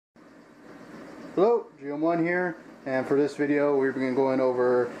Hello, GM1 here, and for this video we're going to be going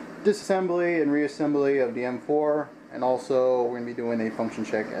over disassembly and reassembly of the M4, and also we're going to be doing a function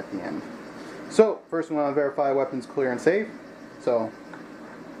check at the end. So first we want to verify weapons clear and safe. So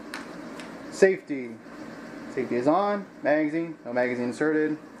safety is on, magazine, no magazine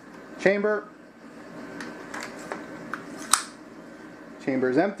inserted, chamber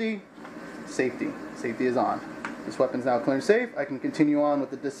is empty, safety is on. This weapon's now clear and safe. I can continue on with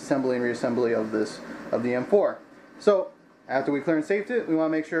the disassembly and reassembly of the M4. So after we clear and safe it, we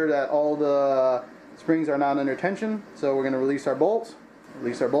want to make sure that all the springs are not under tension. So we're going to release our bolts.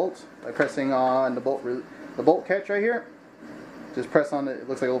 By pressing on the bolt catch right here. Just press on it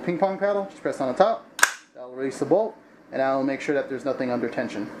looks like a little ping pong paddle. Just press on the top. That'll release the bolt, and that'll make sure that there's nothing under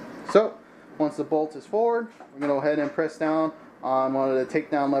tension. So once the bolt is forward, we're going to go ahead and press down on one of the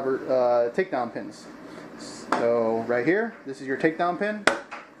takedown pins. So right here, this is your takedown pin.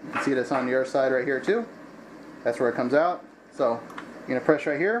 You can see that's on your side right here too. That's where it comes out. So you're going to press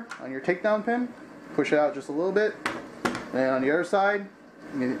right here on your takedown pin, push it out just a little bit, and then on the other side,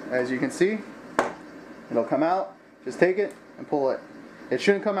 as you can see, it'll come out. Just take it and pull it. It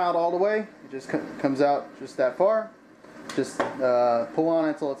shouldn't come out all the way. It just comes out just that far. Just pull on it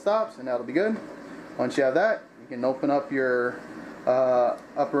until it stops, and that'll be good. Once you have that, you can open up your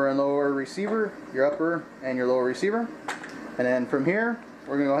upper and lower receiver, your upper and your lower receiver, and then from here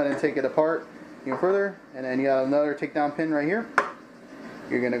we're going to go ahead and take it apart even further, and then you got another takedown pin right here.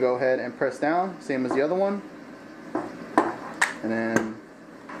 You're going to go ahead and press down, same as the other one, and then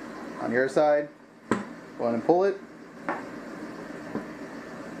on your side, go ahead and pull it,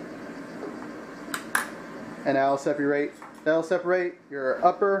 and that'll separate your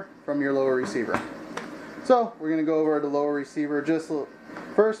upper from your lower receiver. So we're going to go over the lower receiver just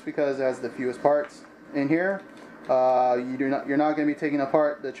first because it has the fewest parts in here. You're not going to be taking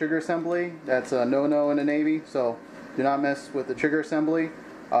apart the trigger assembly. That's a no-no in the Navy, so do not mess with the trigger assembly.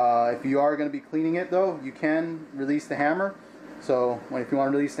 If you are going to be cleaning it though, you can release the hammer. So if you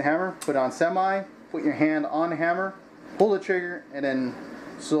want to release the hammer, put it on semi, put your hand on the hammer, pull the trigger, and then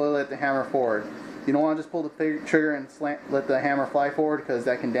slowly let the hammer forward. You don't want to just pull the trigger and let the hammer fly forward because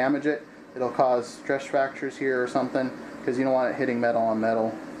that can damage it. It'll cause stress fractures here or something because you don't want it hitting metal on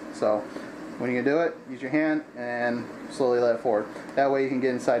metal. So when you do it, use your hand and slowly let it forward. That way you can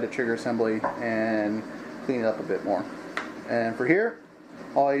get inside the trigger assembly and clean it up a bit more. And for here,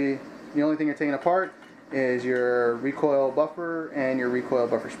 the only thing you're taking apart is your recoil buffer and your recoil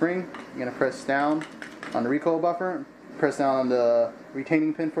buffer spring. You're going to press down on the recoil buffer, press down on the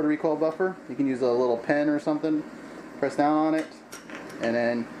retaining pin for the recoil buffer. You can use a little pen or something, press down on it, and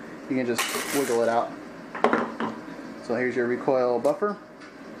then you can just wiggle it out. So here's your recoil buffer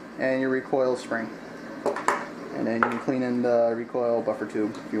and your recoil spring. And then you can clean in the recoil buffer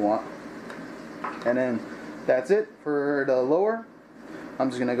tube if you want. And then that's it for the lower. I'm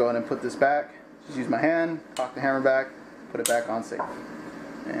just going to go ahead and put this back. Just use my hand, cock the hammer back, put it back on safe.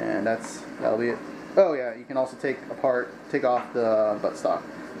 And that'll be it. Oh yeah, you can also take off the buttstock.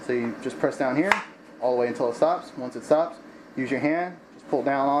 So you just press down here all the way until it stops. Once it stops, use your hand, just pull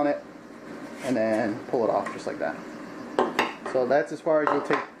down on it, and then pull it off just like that. So that's as far as you'll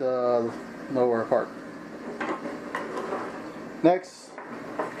take the lower apart. Next,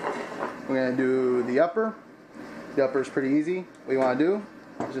 we're going to do the upper. The upper is pretty easy. What you want to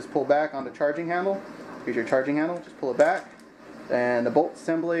do is just pull back on the charging handle. Here's your charging handle. Just pull it back, and the bolt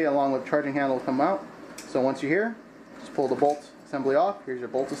assembly along with the charging handle will come out. So once you're here, just pull the bolt assembly off. Here's your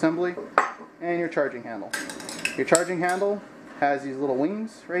bolt assembly and your charging handle. Your charging handle has these little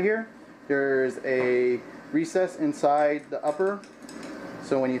wings right here. There's a recess inside the upper,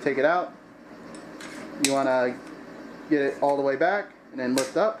 so when you take it out, you want to get it all the way back and then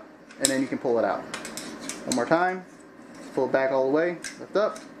lift up, and then you can pull it out. One more time, just pull it back all the way, lift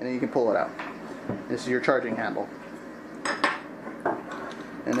up, and then you can pull it out. This is your charging handle.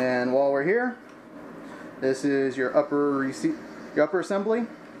 And then while we're here, this is your upper assembly.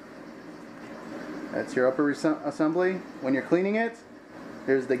 That's your upper assembly. When you're cleaning it,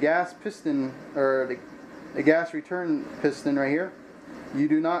 there's the gas piston, or the gas return piston right here. You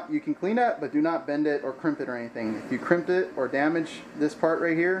can clean that, but do not bend it or crimp it or anything. If you crimp it or damage this part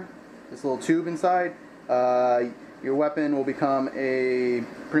right here, this little tube inside, your weapon will become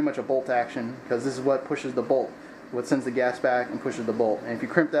pretty much a bolt action, because this is what pushes the bolt, what sends the gas back and pushes the bolt. And if you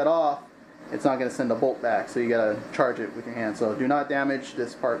crimp that off, it's not going to send the bolt back, so you got to charge it with your hand. So do not damage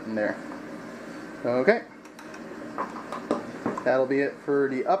this part in there. Okay, that'll be it for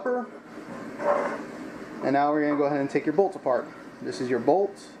the upper. And now we're going to go ahead and take your bolts apart. This is your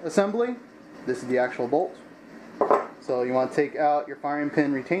bolt assembly. This is the actual bolt. So you want to take out your firing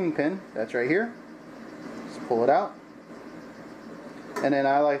pin retaining pin. That's right here. Just pull it out. And then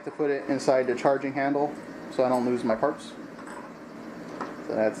I like to put it inside the charging handle so I don't lose my parts.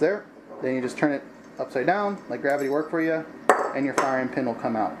 So that's there. Then you just turn it upside down, let gravity work for you, and your firing pin will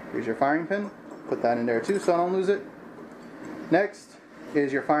come out. Here's your firing pin. Put that in there too so I don't lose it. Next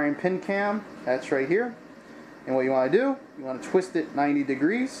is your firing pin cam. That's right here. And what you want to do, you want to twist it 90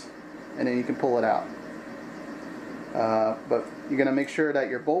 degrees, and then you can pull it out. But you're going to make sure that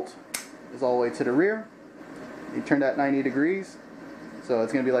your bolt is all the way to the rear. You turn that 90 degrees, so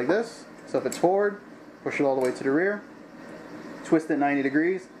it's going to be like this. So if it's forward, push it all the way to the rear, twist it 90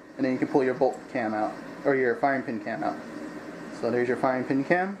 degrees, and then you can pull your bolt cam out, or your firing pin cam out. So there's your firing pin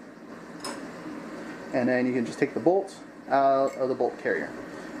cam. And then you can just take the bolt out of the bolt carrier.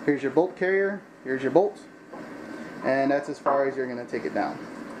 Here's your bolt carrier, here's your bolt, and that's as far as you're going to take it down.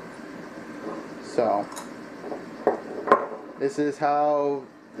 So this is how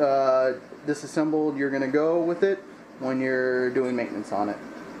disassembled you're going to go with it when you're doing maintenance on it.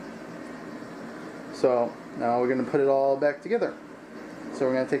 So now we're going to put it all back together. So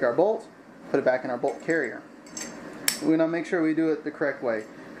we're going to take our bolt, put it back in our bolt carrier. We're going to make sure we do it the correct way,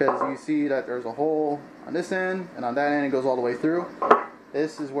 because you see that there's a hole on this end, and on that end it goes all the way through.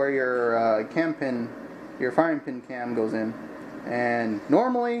 This is where your cam pin, your firing pin cam goes in. And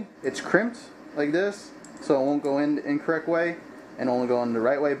normally it's crimped like this, so it won't go in the incorrect way and only go in the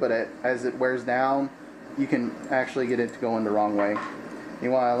right way, but as it wears down, you can actually get it to go in the wrong way.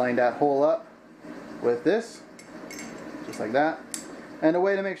 You want to line that hole up with this, just like that. And the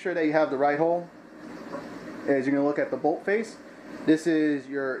way to make sure that you have the right hole is you're going to look at the bolt face. This is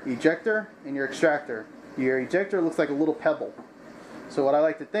your ejector and your extractor. Your ejector looks like a little pebble. So what I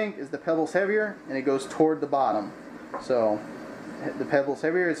like to think is the pebble's heavier and it goes toward the bottom. So the pebble's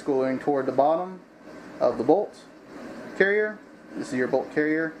heavier, it's going toward the bottom of the bolt carrier. This is your bolt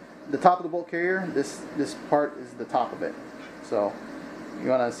carrier. The top of the bolt carrier, this part is the top of it. So you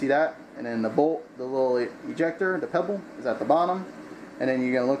want to see that. And then the bolt, the little ejector, the pebble, is at the bottom. And then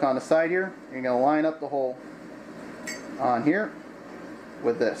you're going to look on the side here. You're going to line up the hole on here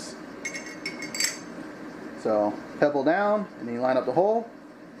with this. So pebble down, and then you line up the hole.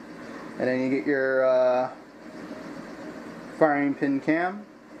 And then you get your firing pin cam.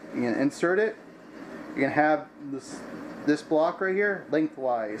 You're going to insert it. You're going to have this block right here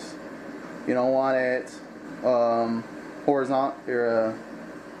lengthwise. You don't want it horizontal. You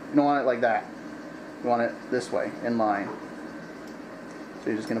don't want it like that. You want it this way, in line. So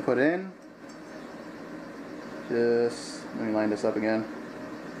you're just going to put it in. Let me line this up again.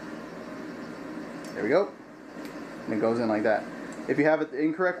 There we go. And it goes in like that. If you have it the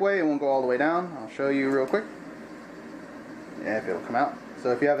incorrect way, it won't go all the way down. I'll show you real quick. Yeah, if it'll come out.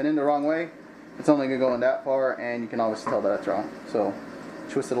 So if you have it in the wrong way, it's only going to go in that far, and you can always tell that it's wrong. So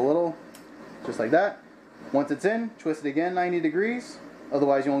twist it a little, just like that. Once it's in, twist it again 90 degrees.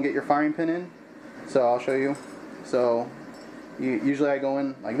 Otherwise you won't get your firing pin in. So I'll show you. So usually I go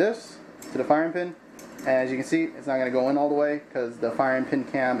in like this to the firing pin. And as you can see, it's not going to go in all the way because the firing pin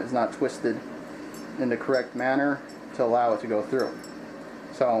cam is not twisted in the correct manner to allow it to go through.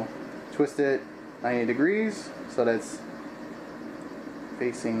 So twist it 90 degrees so that it's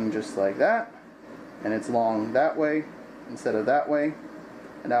facing just like that, and it's long that way instead of that way,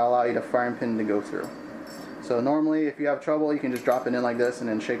 and that'll allow you the firing pin to go through. So normally if you have trouble, you can just drop it in like this and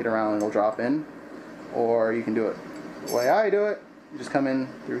then shake it around and it'll drop in, or you can do it the way I do it. You just come in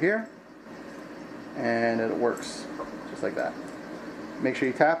through here and it works just like that. Make sure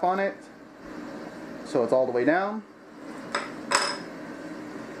you tap on it so it's all the way down,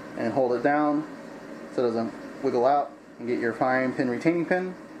 and hold it down so it doesn't wiggle out, and get your firing pin retaining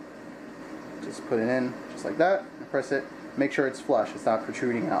pin. Just put it in just like that and press it. Make sure it's flush, it's not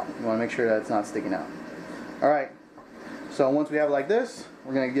protruding out. You want to make sure that it's not sticking out. Alright, so once we have it like this,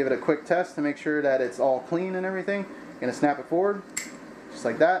 we're going to give it a quick test to make sure that it's all clean and everything. You're going to snap it forward just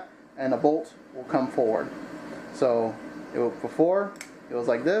like that, and the bolt will come forward. So before it was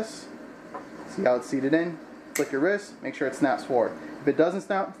like this. See how it's seated in? Flick your wrist, make sure it snaps forward. If it doesn't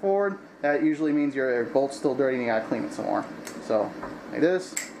snap forward, that usually means your bolt's still dirty and you gotta clean it some more. So like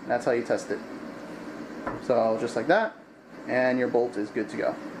this, that's how you test it. So just like that, and your bolt is good to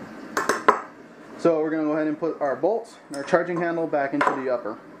go. So we're going to go ahead and put our bolt and our charging handle back into the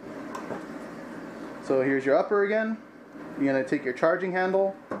upper. So here's your upper again. You're going to take your charging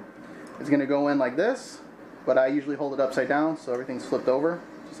handle. It's going to go in like this, but I usually hold it upside down so everything's flipped over,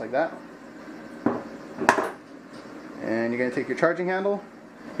 just like that. And you're going to take your charging handle.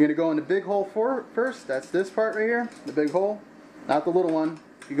 You're going to go in the big hole first. That's this part right here, the big hole. Not the little one.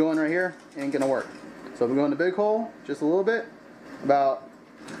 If you go in right here, it ain't going to work. So So we go in the big hole just a little bit, about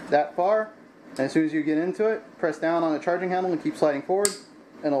that far, and as soon as you get into it, press down on the charging handle and keep sliding forward,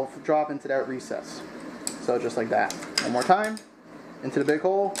 and it'll drop into that recess. So just like that. One more time, into the big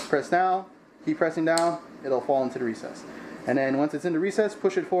hole, press down, keep pressing down, it'll fall into the recess. And then once it's in the recess,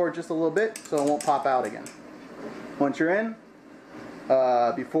 push it forward just a little bit so it won't pop out again. Once you're in,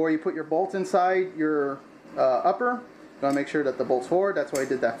 before you put your bolt inside your upper, you want to make sure that the bolt's forward. That's why I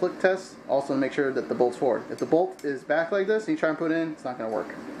did that flick test. Also make sure that the bolt's forward. If the bolt is back like this and you try and put it in, it's not going to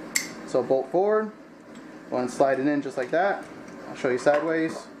work. So bolt forward, go and slide it in just like that. I'll show you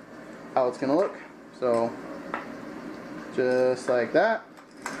sideways how it's going to look. So just like that,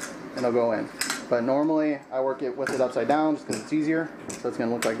 and it'll go in. But normally I work it with it upside down just because it's easier. So it's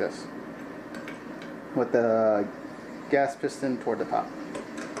going to look like this, with the gas piston toward the top.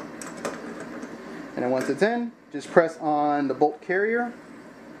 And then once it's in, just press on the bolt carrier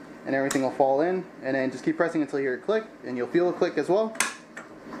and everything will fall in. And then just keep pressing until you hear it click, and you'll feel a click as well.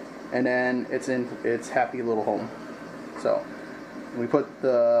 And then it's in its happy little home. So we put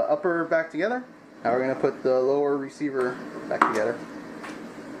the upper back together. Now we're going to put the lower receiver back together.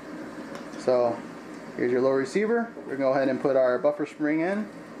 So here's your lower receiver. We're going to go ahead and put our buffer spring in,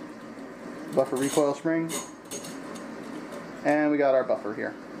 buffer recoil spring, and we got our buffer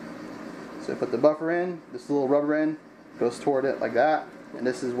here. So put the buffer in, this little rubber end goes toward it like that, and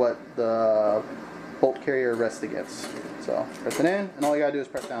this is what the bolt carrier rests against. So press it in, and all you gotta do is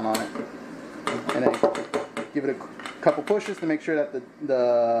press down on it. And then give it a couple pushes to make sure that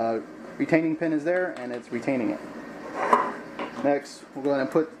the retaining pin is there and it's retaining it. Next, we'll go ahead and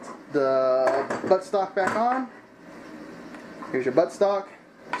put the buttstock back on. Here's your buttstock.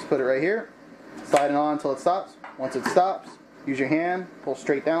 Just put it right here. Slide it on until it stops. Once it stops, use your hand, pull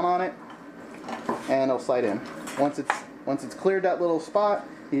straight down on it, and it'll slide in. Once it's cleared that little spot,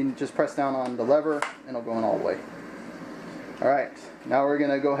 you can just press down on the lever and it'll go in all the way. Alright, now we're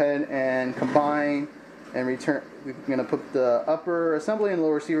going to go ahead and combine and return. We're going to put the upper assembly and the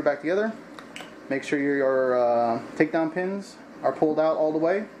lower receiver back together. Make sure your takedown pins are pulled out all the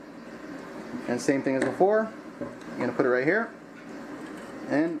way. And same thing as before. You're going to put it right here.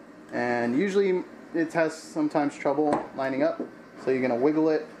 And usually it has sometimes trouble lining up. So you're going to wiggle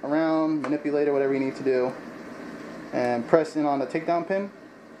it around, manipulate it, whatever you need to do. And press in on the takedown pin,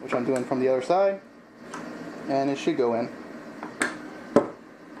 which I'm doing from the other side. And it should go in.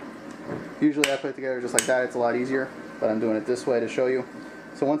 Usually I put it together just like that, it's a lot easier, but I'm doing it this way to show you.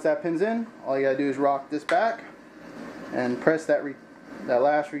 So once that pin's in, all you gotta do is rock this back and press the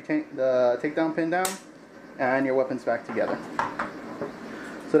takedown pin down, and your weapon's back together.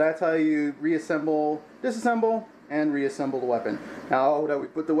 So that's how you reassemble, disassemble, and reassemble the weapon. Now that we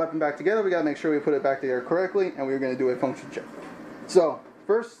put the weapon back together, we gotta make sure we put it back together correctly, and we're gonna do a function check. So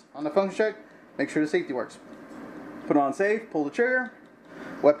first, on the function check, make sure the safety works. Put it on safe, pull the trigger.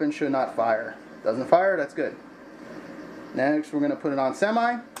 Weapon should not fire. Doesn't fire, that's good. Next, we're going to put it on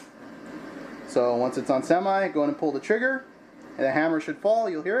semi. So once it's on semi, go ahead and pull the trigger, and the hammer should fall.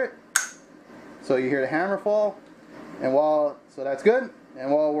 You'll hear it. So you hear the hammer fall, and so that's good.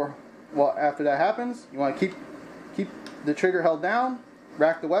 And after that happens, you want to keep the trigger held down,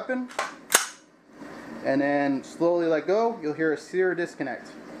 rack the weapon, and then slowly let go. You'll hear a sear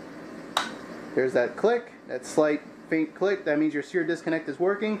disconnect. There's that click, that slight faint click. That means your sear disconnect is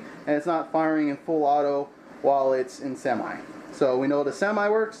working and it's not firing in full auto while it's in semi. So we know the semi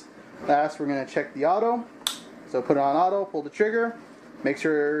works. Last, we're going to check the auto. So put it on auto, pull the trigger, make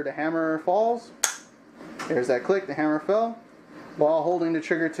sure the hammer falls. There's that click, the hammer fell. While holding the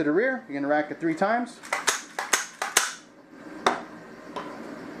trigger to the rear, you're going to rack it 3 times.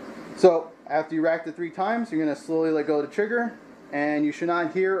 So after you rack it 3 times, you're going to slowly let go of the trigger, and you should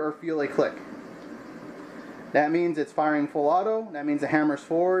not hear or feel a click. That means it's firing full auto. That means the hammer's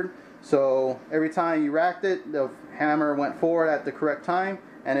forward. So every time you racked it, the hammer went forward at the correct time,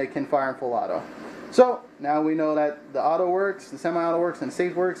 and it can fire in full auto. So now we know that the auto works, the semi-auto works, and the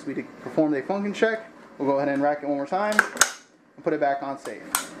safe works. We performed a function check. We'll go ahead and rack it one more time and put it back on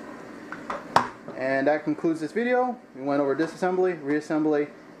safe. And that concludes this video. We went over disassembly, reassembly,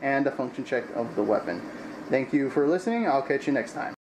 and the function check of the weapon. Thank you for listening. I'll catch you next time.